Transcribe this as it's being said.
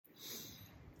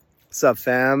What's up,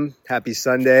 fam? Happy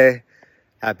Sunday.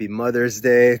 Happy Mother's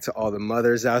Day to all the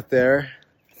mothers out there.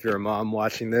 If you're a mom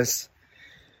watching this,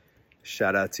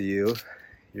 shout out to you.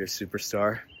 You're a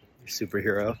superstar. You're a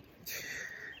superhero.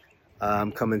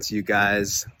 I'm coming to you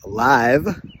guys live.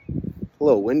 A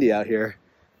little windy out here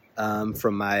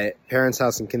from my parents'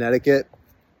 house in Connecticut.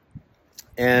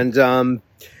 And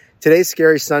today's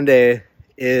Scary Sunday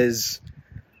is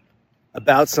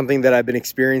about something that I've been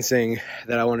experiencing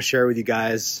that I want to share with you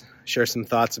guys, share some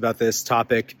thoughts about this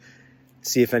topic,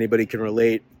 see if anybody can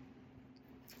relate.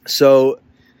 So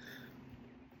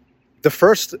the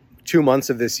first 2 months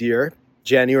of this year,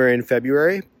 January and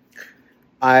February,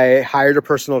 I hired a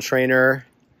personal trainer,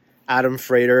 Adam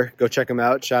Frater. Go check him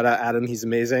out. Shout out Adam. He's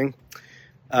amazing.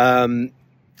 And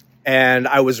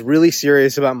I was really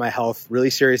serious about my health,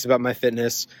 really serious about my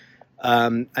fitness.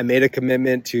 I made a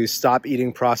commitment to stop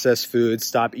eating processed foods,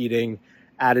 stop eating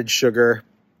added sugar.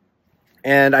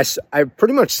 And I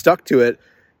pretty much stuck to it,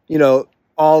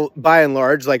 all by and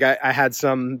large. Like I had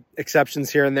some exceptions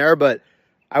here and there, but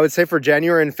I would say for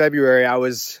January and February, I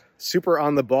was super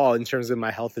on the ball in terms of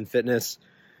my health and fitness.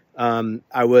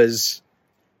 I was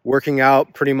working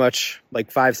out pretty much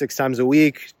like 5-6 times a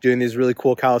week, doing these really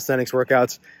cool calisthenics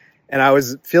workouts. And I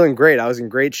was feeling great. I was in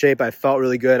great shape. I felt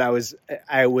really good. I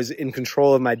was in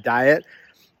control of my diet.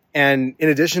 And in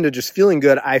addition to just feeling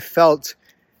good, I felt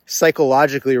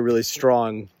psychologically really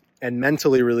strong and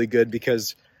mentally really good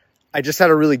because I just had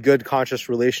a really good conscious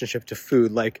relationship to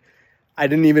food. Like I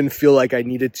didn't even feel like I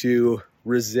needed to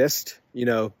resist,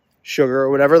 sugar or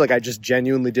whatever. Like I just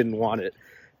genuinely didn't want it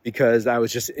because I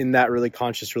was just in that really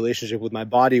conscious relationship with my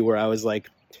body where I was like,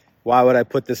 why would I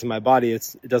put this in my body?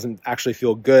 It doesn't actually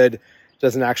feel good. It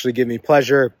doesn't actually give me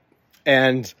pleasure.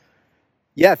 And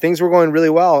yeah, things were going really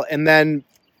well. And then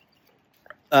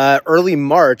early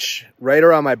March, right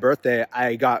around my birthday,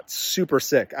 I got super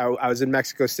sick. I was in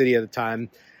Mexico City at the time,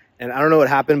 and I don't know what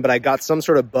happened, but I got some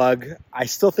sort of bug. I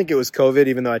still think it was COVID,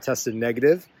 even though I tested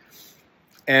negative.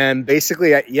 And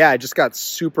basically, I just got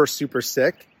super, super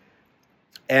sick.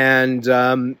 And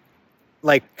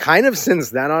kind of since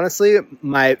then, honestly,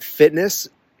 my fitness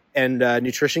and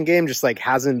nutrition game just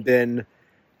hasn't been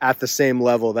at the same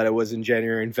level that it was in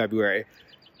January and February.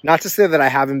 Not to say that I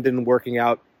haven't been working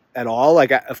out at all.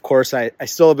 Of course, I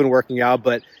still have been working out,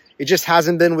 but it just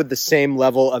hasn't been with the same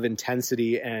level of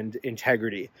intensity and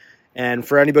integrity. And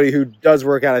for anybody who does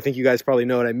work out, I think you guys probably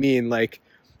know what I mean. Like,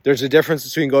 there's a difference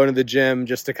between going to the gym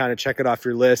just to kind of check it off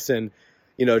your list and,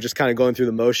 just kind of going through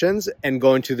the motions and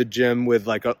going to the gym with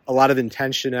a lot of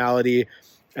intentionality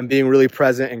and being really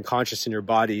present and conscious in your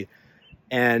body.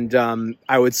 And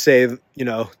I would say,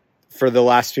 for the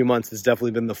last few months, it's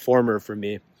definitely been the former for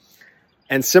me.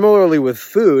 And similarly with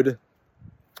food,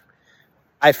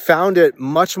 I found it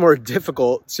much more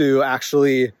difficult to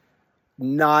actually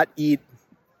not eat,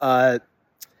 not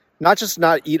just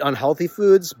not eat unhealthy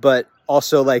foods, but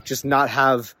also just not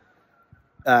have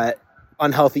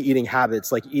unhealthy eating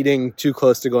habits, like eating too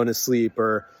close to going to sleep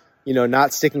or,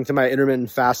 not sticking to my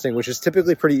intermittent fasting, which is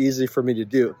typically pretty easy for me to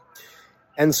do.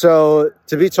 And so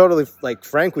to be totally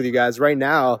frank with you guys right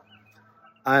now,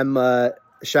 I'm,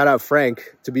 shout out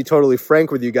Frank, to be totally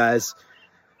frank with you guys.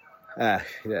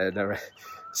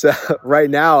 So right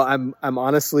now I'm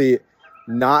honestly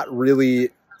not really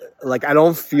I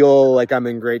don't feel like I'm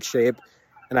in great shape.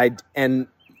 And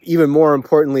even more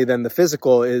importantly than the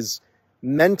physical is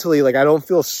mentally, I don't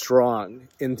feel strong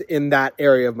in that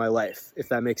area of my life, if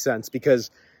that makes sense. Because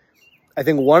I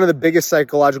think one of the biggest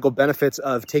psychological benefits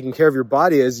of taking care of your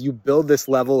body is you build this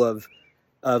level of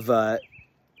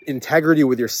integrity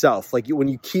with yourself. When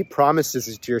you keep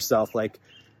promises to yourself,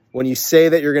 when you say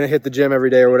that you're going to hit the gym every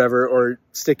day or whatever, or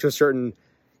stick to a certain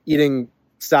eating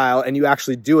style and you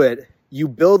actually do it, you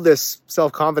build this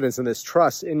self-confidence and this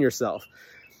trust in yourself.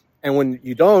 And when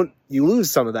you don't, you lose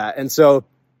some of that. And so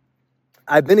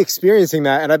I've been experiencing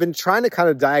that, and I've been trying to kind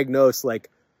of diagnose,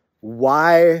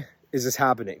 why is this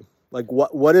happening?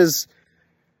 What is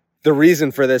the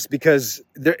reason for this? Because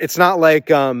it's not right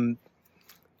now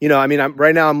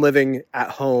I'm living at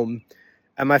home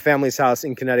at my family's house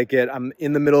in Connecticut. I'm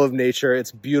in the middle of nature.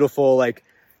 It's beautiful.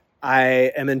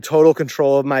 I am in total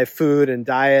control of my food and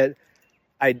diet.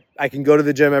 I can go to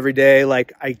the gym every day.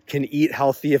 I can eat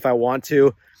healthy if I want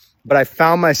to, but I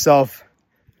found myself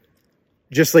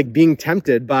just being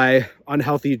tempted by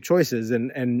unhealthy choices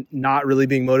and not really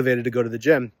being motivated to go to the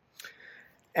gym.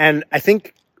 And I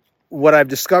think what I've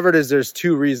discovered is there's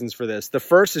two reasons for this. The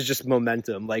first is just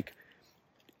momentum.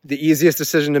 The easiest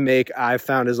decision to make, I've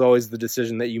found, is always the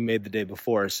decision that you made the day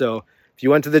before. So if you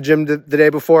went to the gym the day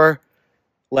before,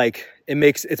 like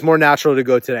it's more natural to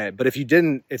go today. But if you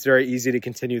didn't, it's very easy to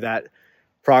continue that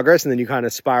progress, and then you kind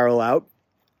of spiral out.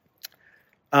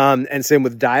 And same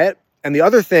with diet. And the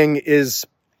other thing is,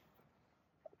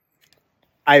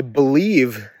 I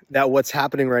believe that what's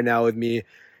happening right now with me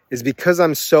is because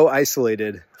I'm so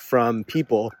isolated from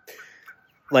people.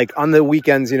 Like on the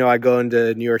weekends, I go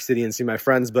into New York City and see my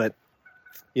friends, but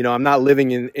I'm not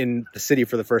living in the city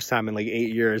for the first time in like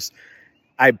 8 years.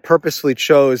 I purposefully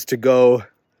chose to go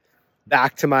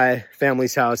back to my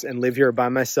family's house and live here by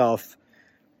myself.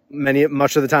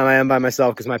 Much of the time I am by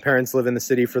myself because my parents live in the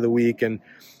city for the week, and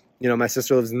my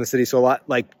sister lives in the city. So a lot,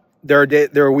 like there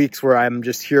are weeks where I'm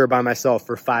just here by myself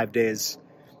for 5 days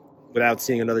without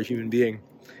seeing another human being.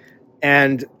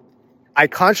 And I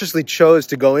consciously chose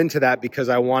to go into that because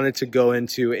I wanted to go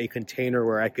into a container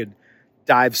where I could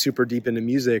dive super deep into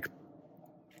music.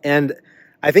 And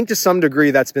I think to some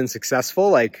degree that's been successful.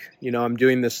 Like, I'm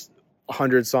doing this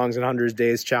 100 songs in 100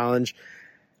 days challenge.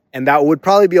 And that would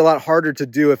probably be a lot harder to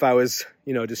do if I was,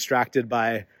 distracted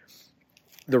by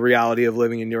the reality of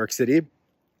living in New York City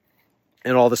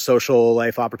and all the social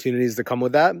life opportunities that come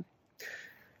with that.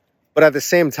 But at the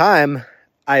same time,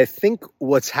 I think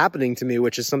what's happening to me,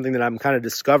 which is something that I'm kind of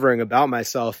discovering about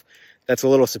myself that's a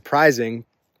little surprising,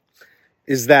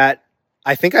 is that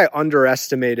I think I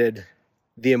underestimated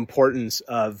the importance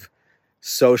of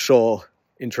social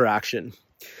interaction.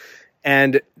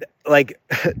 And like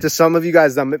to some of you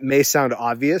guys, that may sound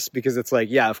obvious because it's like,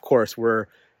 yeah, of course, we're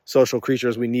social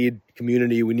creatures. We need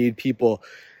community. We need people.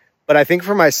 But I think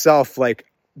for myself, like,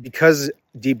 because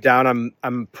deep down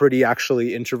I'm pretty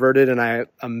actually introverted, and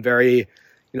I'm very,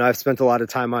 I've spent a lot of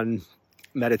time on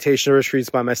meditation retreats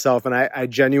by myself, and I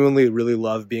genuinely really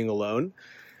love being alone.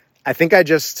 I think I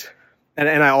just, and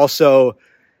I also,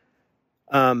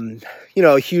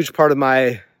 a huge part of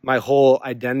my whole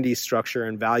identity structure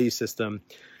and value system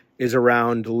is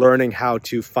around learning how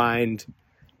to find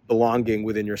belonging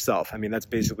within yourself. I mean, that's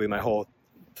basically my whole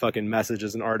fucking message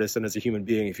as an artist and as a human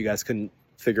being, if you guys couldn't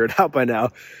figure it out by now.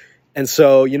 And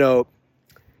so,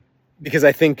 because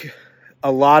I think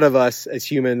a lot of us as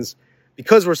humans,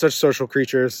 because we're such social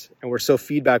creatures and we're so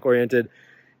feedback oriented,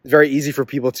 it's very easy for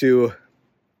people to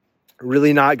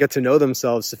really not get to know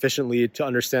themselves sufficiently to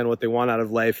understand what they want out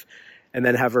of life and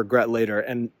then have regret later.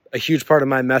 And a huge part of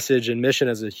my message and mission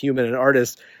as a human and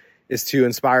artist is to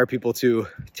inspire people to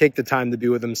take the time to be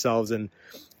with themselves and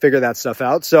figure that stuff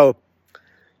out. So,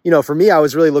 for me, I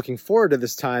was really looking forward to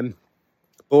this time.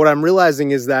 But what I'm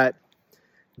realizing is that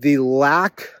the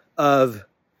lack of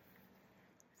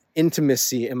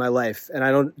intimacy in my life, and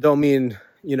I don't mean,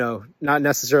 not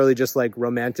necessarily just like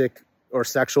romantic or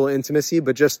sexual intimacy,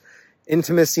 but just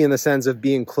intimacy in the sense of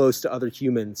being close to other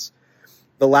humans.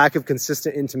 The lack of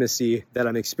consistent intimacy that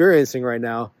I'm experiencing right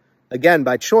now, again,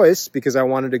 by choice, because I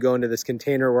wanted to go into this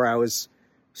container where I was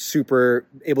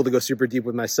able to go super deep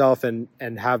with myself and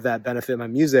have that benefit my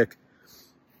music.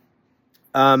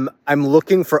 I'm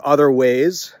looking for other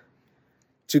ways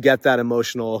to get those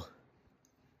emotional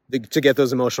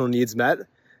needs met.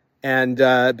 And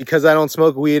because I don't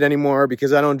smoke weed anymore,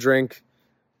 because I don't drink,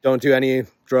 don't do any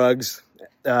drugs,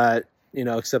 except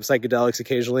psychedelics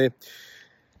occasionally.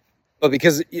 But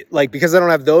because I don't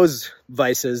have those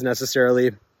vices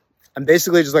necessarily, I'm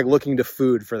basically just like looking to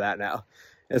food for that now.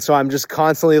 And so I'm just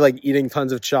constantly like eating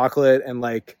tons of chocolate and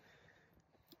like,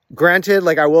 granted,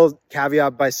 like I will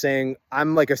caveat by saying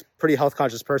I'm like a pretty health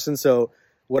conscious person. So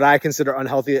what I consider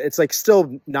unhealthy, it's like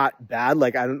still not bad.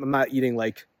 Like I'm not eating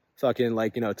like fucking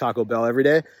like, Taco Bell every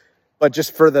day, but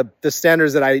just for the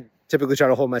standards that I typically try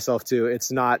to hold myself to,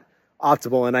 it's not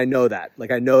optimal. And I know that,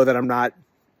 like, I know that I'm not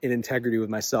in integrity with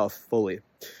myself fully.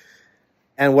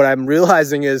 And what I'm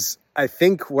realizing is, I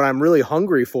think what I'm really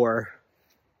hungry for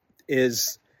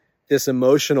is this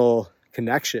emotional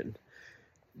connection,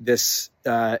 this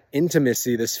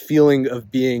intimacy, this feeling of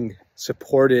being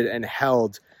supported and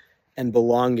held and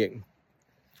belonging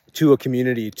to a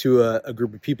community, to a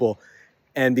group of people.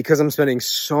 And because I'm spending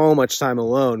so much time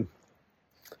alone,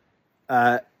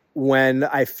 when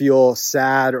I feel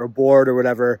sad or bored or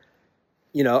whatever,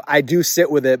 I do sit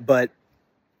with it, but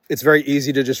it's very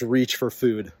easy to just reach for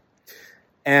food.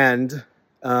 And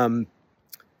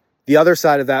the other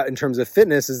side of that in terms of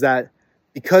fitness is that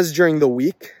because during the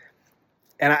week,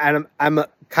 and I'm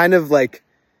kind of like,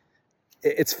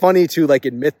 it's funny to like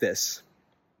admit this,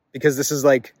 because this is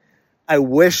like, I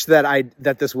wish that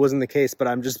this wasn't the case, but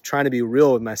I'm just trying to be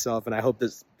real with myself, and I hope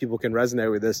that people can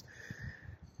resonate with this.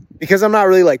 Because I'm not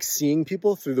really like seeing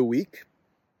people through the week,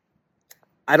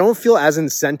 I don't feel as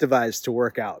incentivized to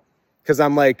work out, because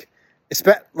I'm like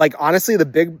honestly,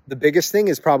 the biggest thing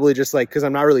is probably just like, because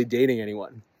I'm not really dating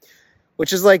anyone.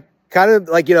 which is like kind of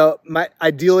like,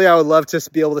 ideally I would love to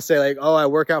be able to say like, oh, I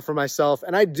work out for myself,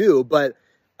 and I do, but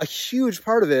a huge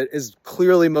part of it is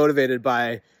clearly motivated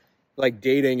by like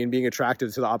dating and being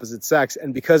attracted to the opposite sex.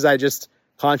 And because I just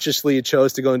consciously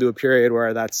chose to go into a period where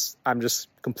I'm just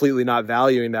completely not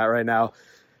valuing that right now,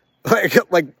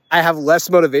 like I have less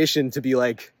motivation to be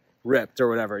like ripped or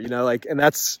whatever, and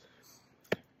it's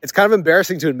kind of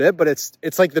embarrassing to admit, but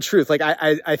it's like the truth. Like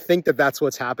I think that's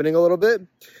what's happening a little bit.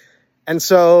 And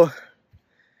so,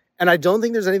 and I don't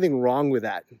think there's anything wrong with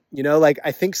that. Like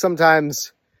I think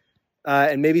sometimes,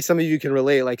 and maybe some of you can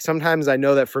relate, like sometimes I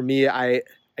know that for me, I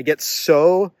get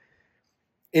so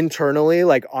internally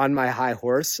like on my high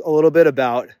horse a little bit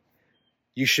about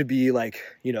you should be like,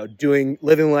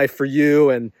 living life for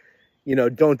you, and,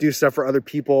 don't do stuff for other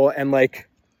people. And like,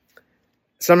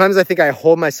 sometimes I think I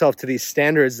hold myself to these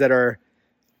standards that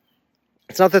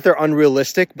it's not that they're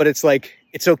unrealistic, but it's like,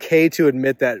 it's okay to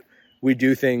admit that we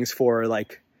do things for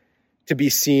like, to be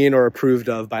seen or approved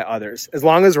of by others, as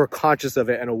long as we're conscious of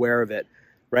it and aware of it,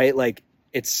 right? Like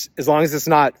it's, as long as it's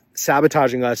not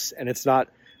sabotaging us and it's not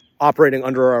operating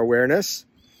under our awareness,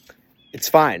 it's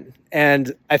fine.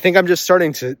 And I think I'm just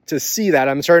starting to see that.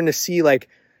 I'm starting to see like,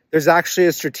 there's actually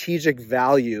a strategic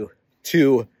value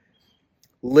to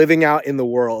living out in the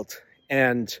world.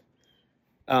 And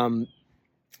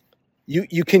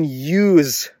you can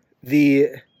use the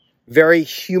very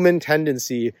human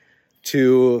tendency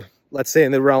to, let's say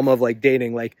in the realm of like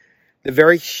dating, like the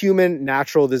very human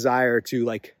natural desire to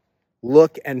like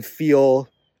look and feel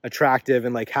attractive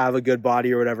and like have a good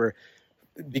body or whatever,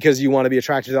 because you want to be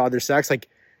attracted to the other sex. Like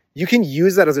you can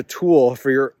use that as a tool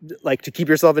for your, like, to keep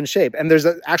yourself in shape. And there's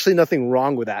actually nothing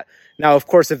wrong with that. Now, of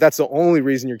course, if that's the only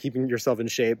reason you're keeping yourself in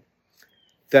shape,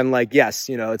 then like, yes,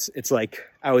 it's like,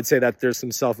 I would say that there's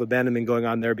some self-abandonment going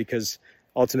on there, because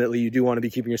ultimately you do want to be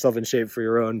keeping yourself in shape for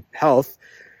your own health.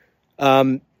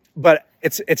 But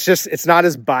it's not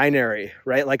as binary,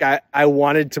 right? Like I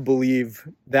wanted to believe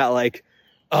that like,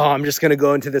 oh, I'm just going to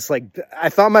go into this, like, I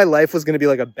thought my life was going to be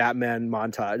like a Batman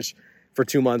montage for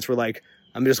 2 months where like,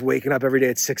 I'm just waking up every day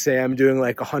at 6 a.m. doing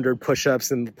like 100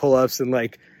 push-ups and pull-ups and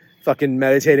like fucking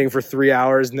meditating for 3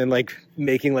 hours and then like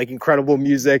making like incredible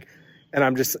music. And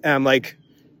I'm like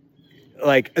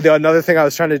another thing I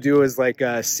was trying to do is like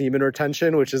semen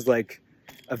retention, which is like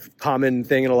a common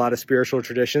thing in a lot of spiritual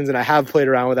traditions. And I have played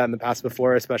around with that in the past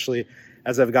before, especially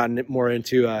as I've gotten more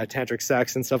into tantric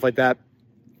sex and stuff like that.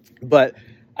 But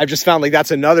I've just found like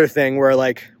that's another thing where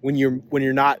like when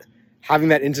you're not having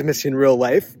that intimacy in real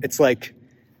life, it's like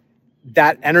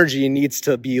that energy needs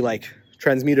to be like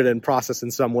transmuted and processed in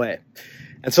some way.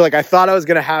 And so like I thought I was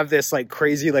going to have this like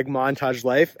crazy like montage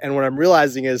life, and what I'm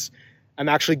realizing is I'm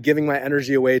actually giving my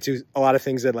energy away to a lot of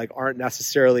things that like aren't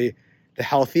necessarily the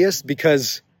healthiest,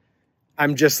 because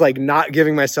I'm just like not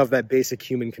giving myself that basic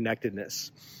human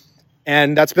connectedness.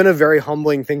 And that's been a very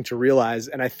humbling thing to realize.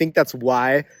 And I think that's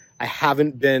why I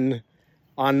haven't been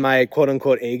on my quote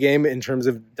unquote A game in terms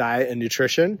of diet and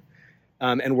nutrition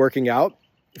and working out,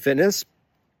 fitness,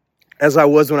 as I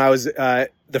was when I was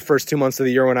the first 2 months of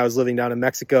the year when I was living down in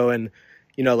Mexico and,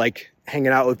 like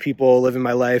hanging out with people, living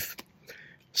my life.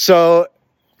 So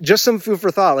just some food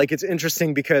for thought. Like, it's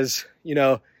interesting because,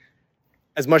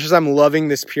 as much as I'm loving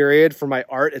this period for my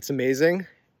art, it's amazing.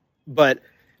 But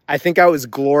I think I was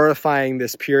glorifying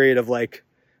this period of like,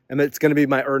 and it's going to be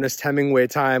my Ernest Hemingway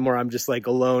time where I'm just like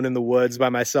alone in the woods by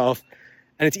myself.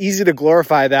 And it's easy to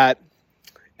glorify that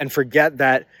and forget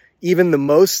that even the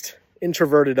most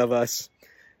introverted of us,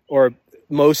 or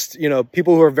most,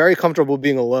 people who are very comfortable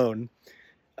being alone,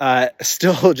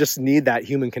 still just need that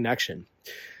human connection,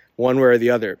 one way or the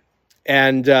other.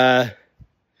 And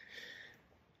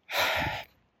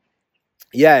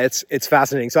yeah, it's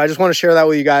fascinating. So I just want to share that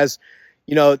with you guys.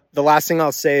 The last thing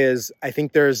I'll say is I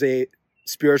think there's a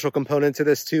spiritual component to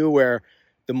this too, where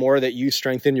the more that you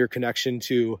strengthen your connection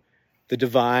to the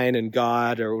divine and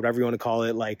God, or whatever you want to call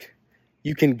it, like,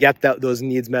 you can get those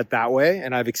needs met that way.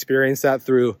 And I've experienced that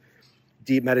through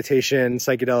deep meditation,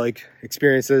 psychedelic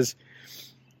experiences.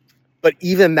 But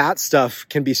even that stuff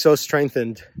can be so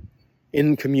strengthened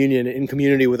in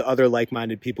community with other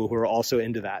like-minded people who are also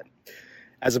into that,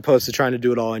 as opposed to trying to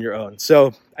do it all on your own.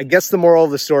 So I guess the moral of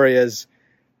the story is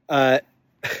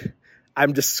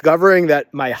I'm discovering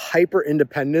that my hyper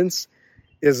independence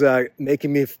is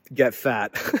making me get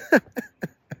fat.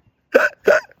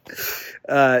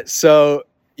 So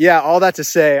yeah, all that to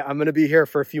say, I'm going to be here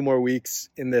for a few more weeks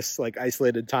in this like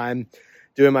isolated time,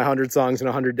 doing my 100 songs in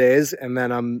 100 days. And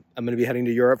then I'm going to be heading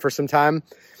to Europe for some time.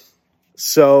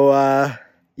 So,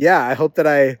 yeah, I hope that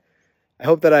I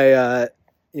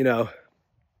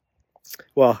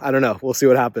well, I don't know. We'll see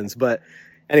what happens. But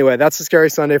anyway, that's the Scary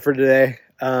Sunday for today.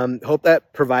 Hope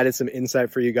that provided some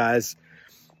insight for you guys.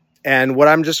 And what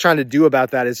I'm just trying to do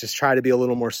about that is just try to be a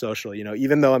little more social, you know,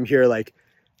 even though I'm here, like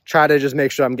try to just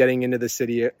make sure I'm getting into the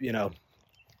city, you know,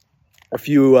 a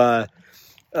few,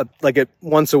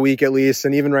 once a week at least.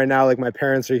 And even right now, like my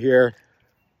parents are here,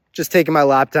 just taking my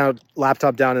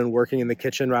laptop down and working in the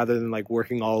kitchen rather than like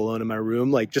working all alone in my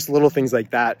room. Like just little things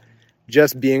like that.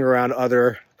 Just being around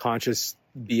other conscious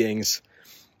beings,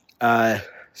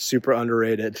 super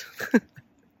underrated.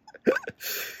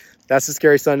 That's the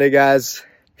Scary Sunday, guys.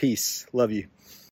 Peace. Love you.